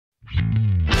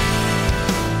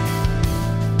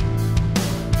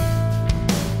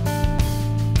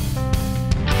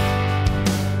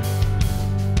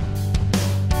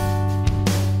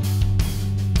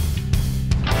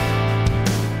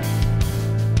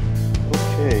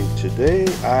Okay, today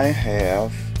I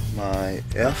have my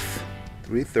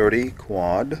F330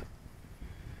 quad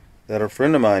that a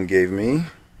friend of mine gave me,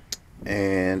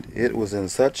 and it was in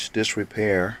such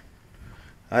disrepair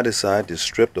I decided to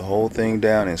strip the whole thing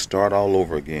down and start all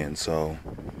over again. So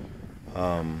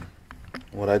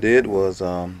what I did was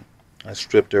I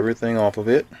stripped everything off of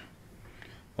it.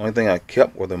 Only thing I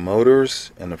kept were the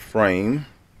motors and the frame.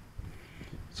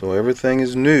 So everything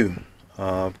is new.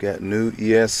 I've got new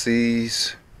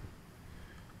ESCs,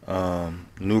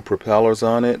 new propellers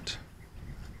on it.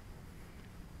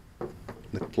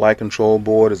 The flight control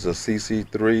board is a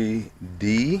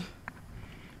CC3D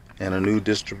and a new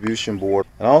distribution board.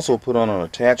 I also put on an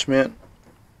attachment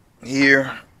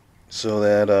here so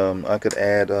that I could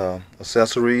add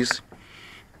accessories.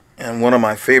 And one of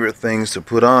my favorite things to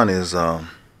put on is a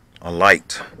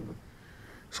light.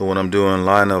 So when I'm doing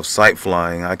line of sight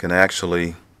flying, I can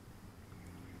actually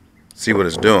see what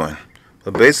it's doing.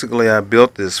 But basically I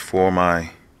built this for myself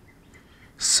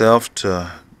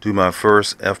to do my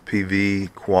first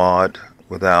FPV quad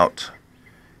without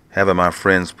having my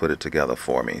friends put it together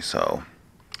for me. So,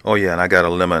 oh yeah, and I got a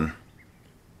Lemon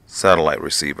satellite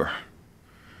receiver.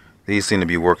 These seem to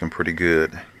be working pretty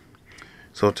good.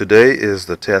 So today is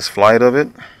the test flight of it,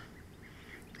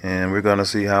 and we're going to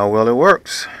see how well it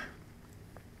works.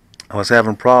 I was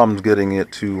having problems getting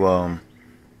it to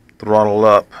throttle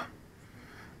up,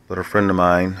 but a friend of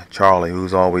mine, Charlie,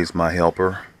 who's always my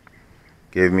helper,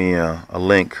 gave me a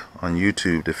link on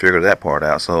YouTube to figure that part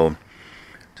out. So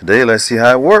today, let's see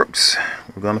how it works.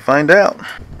 We're going to find out.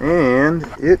 And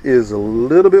it is a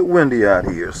little bit windy out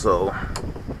here, so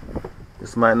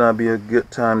this might not be a good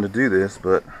time to do this,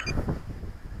 but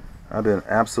I've been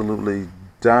absolutely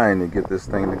dying to get this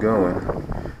thing to going.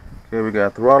 Okay, we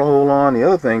got throttle hold on. The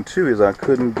other thing too is I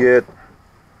couldn't get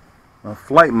a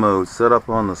flight mode set up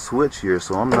on the switch here,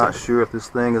 so I'm not sure if this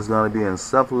thing is going to be in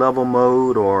sub-level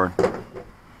mode or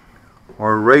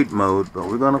rate mode, but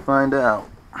we're going to find out.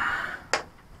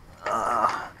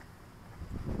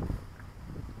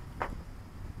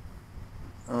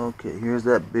 Okay, here's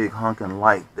that big honking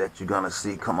light that you're going to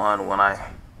see come on when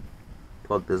I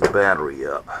plug this battery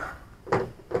up.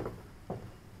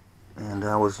 And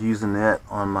I was using that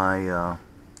on my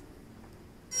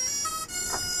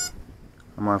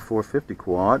 450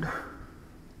 quad.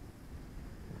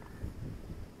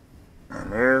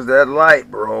 And there's that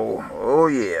light, bro. Oh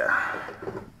yeah.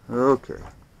 Okay.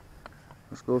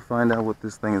 Let's go find out what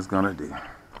this thing is gonna do.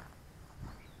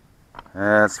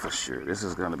 That's for sure. This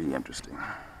is gonna be interesting.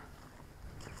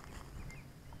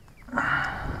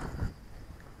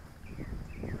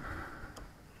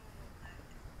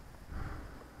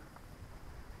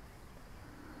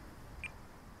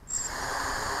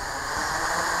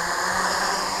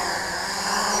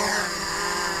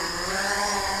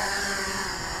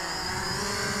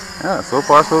 Yeah, so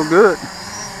far so good.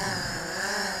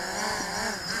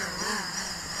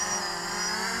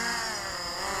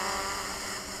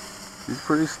 He's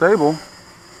pretty stable.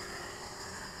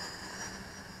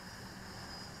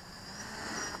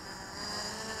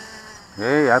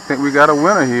 Hey, I think we got a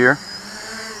winner here.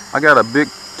 I got a big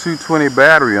 220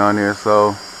 battery on there, so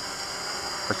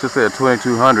I should say a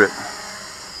 2200.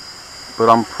 But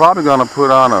I'm probably gonna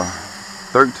put on a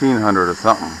 1300 or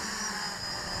something,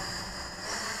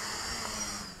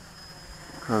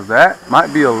 because that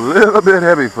might be a little bit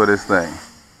heavy for this thing.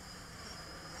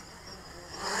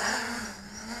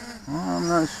 Well, I'm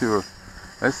not sure.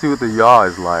 Let's see what the yaw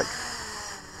is like.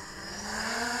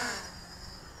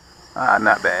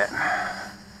 Not bad.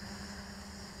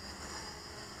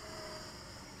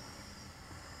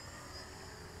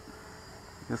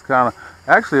 It's kind of,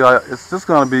 actually it's just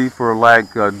going to be for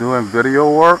like doing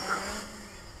video work,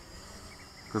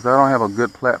 because I don't have a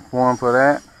good platform for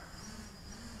that.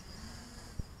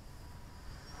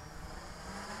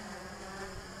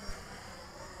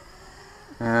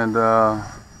 And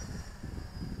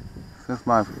since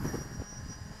my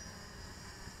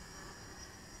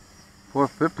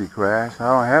 450 crashed, I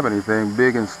don't have anything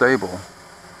big and stable.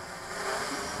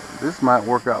 This might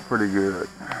work out pretty good.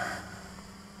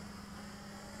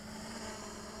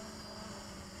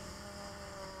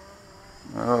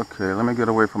 Okay, let me get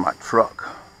away from my truck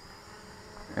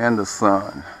and the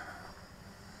sun.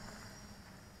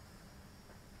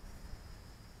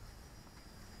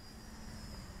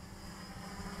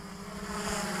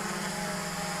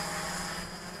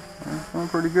 That's going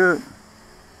pretty good.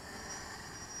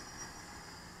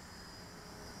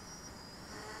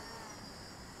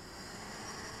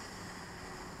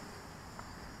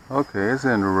 Okay, it's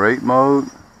in rate mode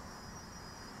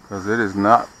because it is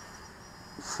not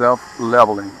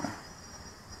self-leveling,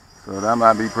 so that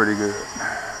might be pretty good.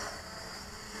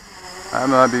 That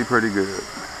might be pretty good.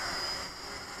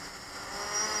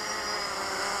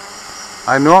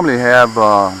 I normally have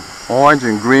orange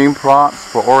and green props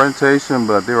for orientation,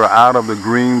 but they were out of the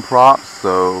green props,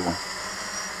 so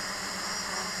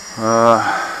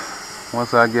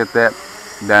once I get that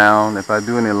down, if I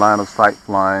do any line of sight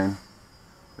flying,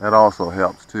 that also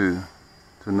helps too,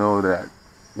 to know that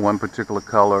one particular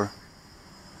color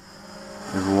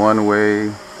is one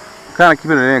way. Kind of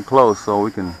keeping it in close so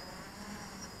we can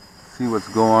see what's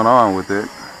going on with it.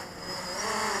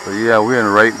 So yeah, we're in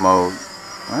rate mode.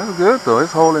 That's good though,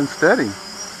 it's holding steady.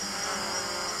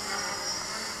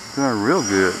 Doing real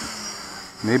good.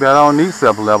 Maybe I don't need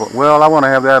self-level. Well, I want to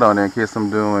have that on there in case I'm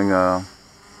doing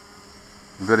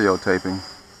videotaping.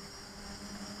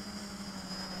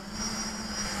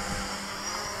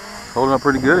 Holding up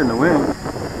pretty good in the wind.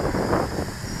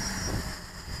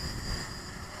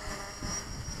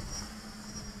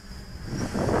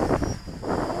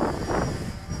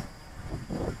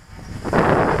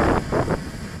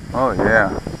 Oh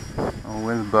yeah, the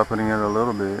wind's buffeting it a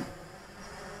little bit.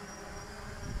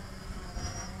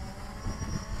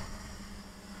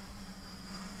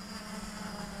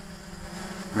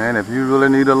 Man, if you really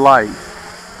need a light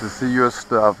to see your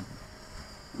stuff,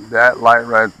 that light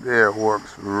right there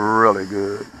works really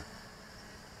good.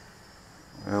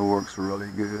 It works really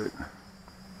good.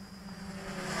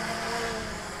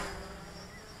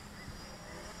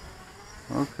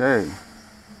 Okay.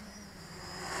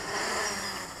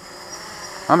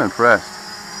 I'm impressed.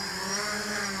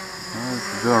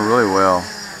 It's doing really well.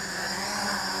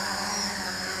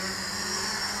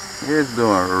 It's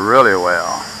doing really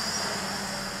well.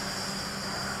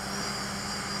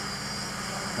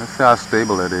 Let's see how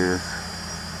stable it is.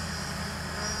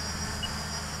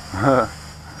 I'm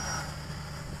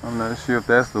not sure if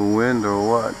that's the wind or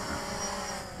what. It's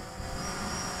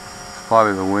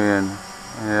probably the wind.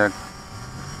 Yeah,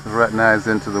 right now it's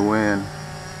into the wind.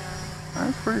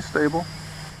 That's pretty stable.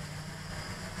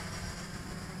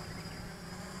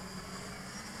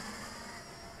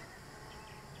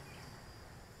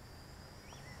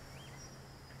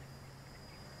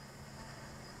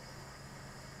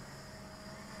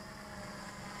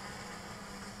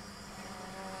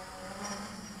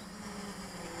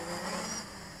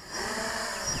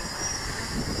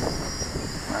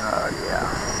 Yeah,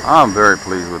 I'm very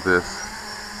pleased with this.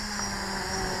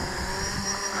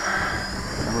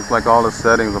 It looks like all the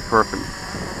settings are perfect.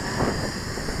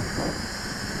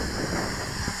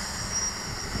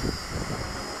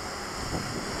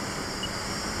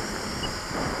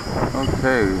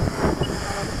 Okay.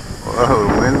 Whoa,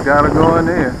 the wind's gotta go in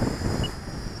there.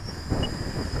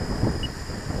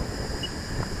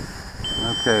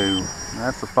 Okay,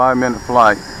 that's a 5-minute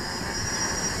flight.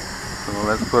 So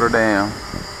let's put her down.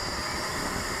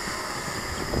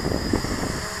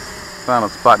 Find a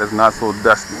spot that's not so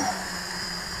dusty.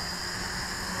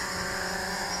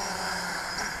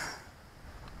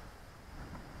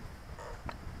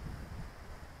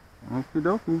 Okie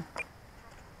dokie.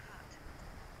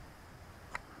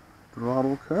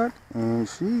 Throttle cut, and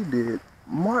she did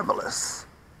marvelous.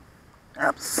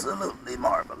 Absolutely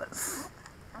marvelous.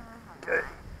 Okay.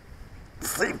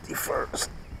 Safety first.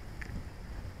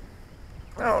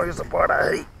 Oh, here's the part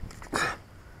I hate.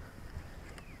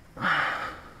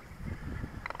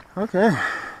 Okay.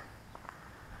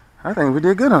 I think we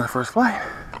did good on the first flight.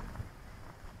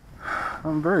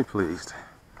 I'm very pleased.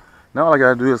 Now all I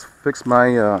gotta do is fix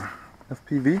my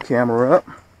FPV camera up.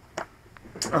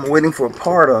 I'm waiting for a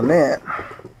part on that.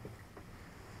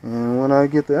 And when I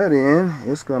get that in,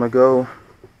 it's gonna go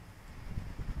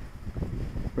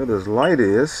where this light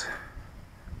is.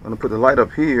 I'm gonna put the light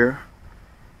up here,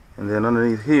 and then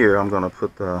underneath here I'm gonna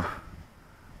put the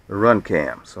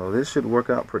RunCam. So this should work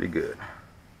out pretty good.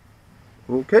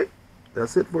 Okay,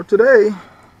 that's it for today.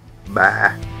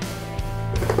 Bye.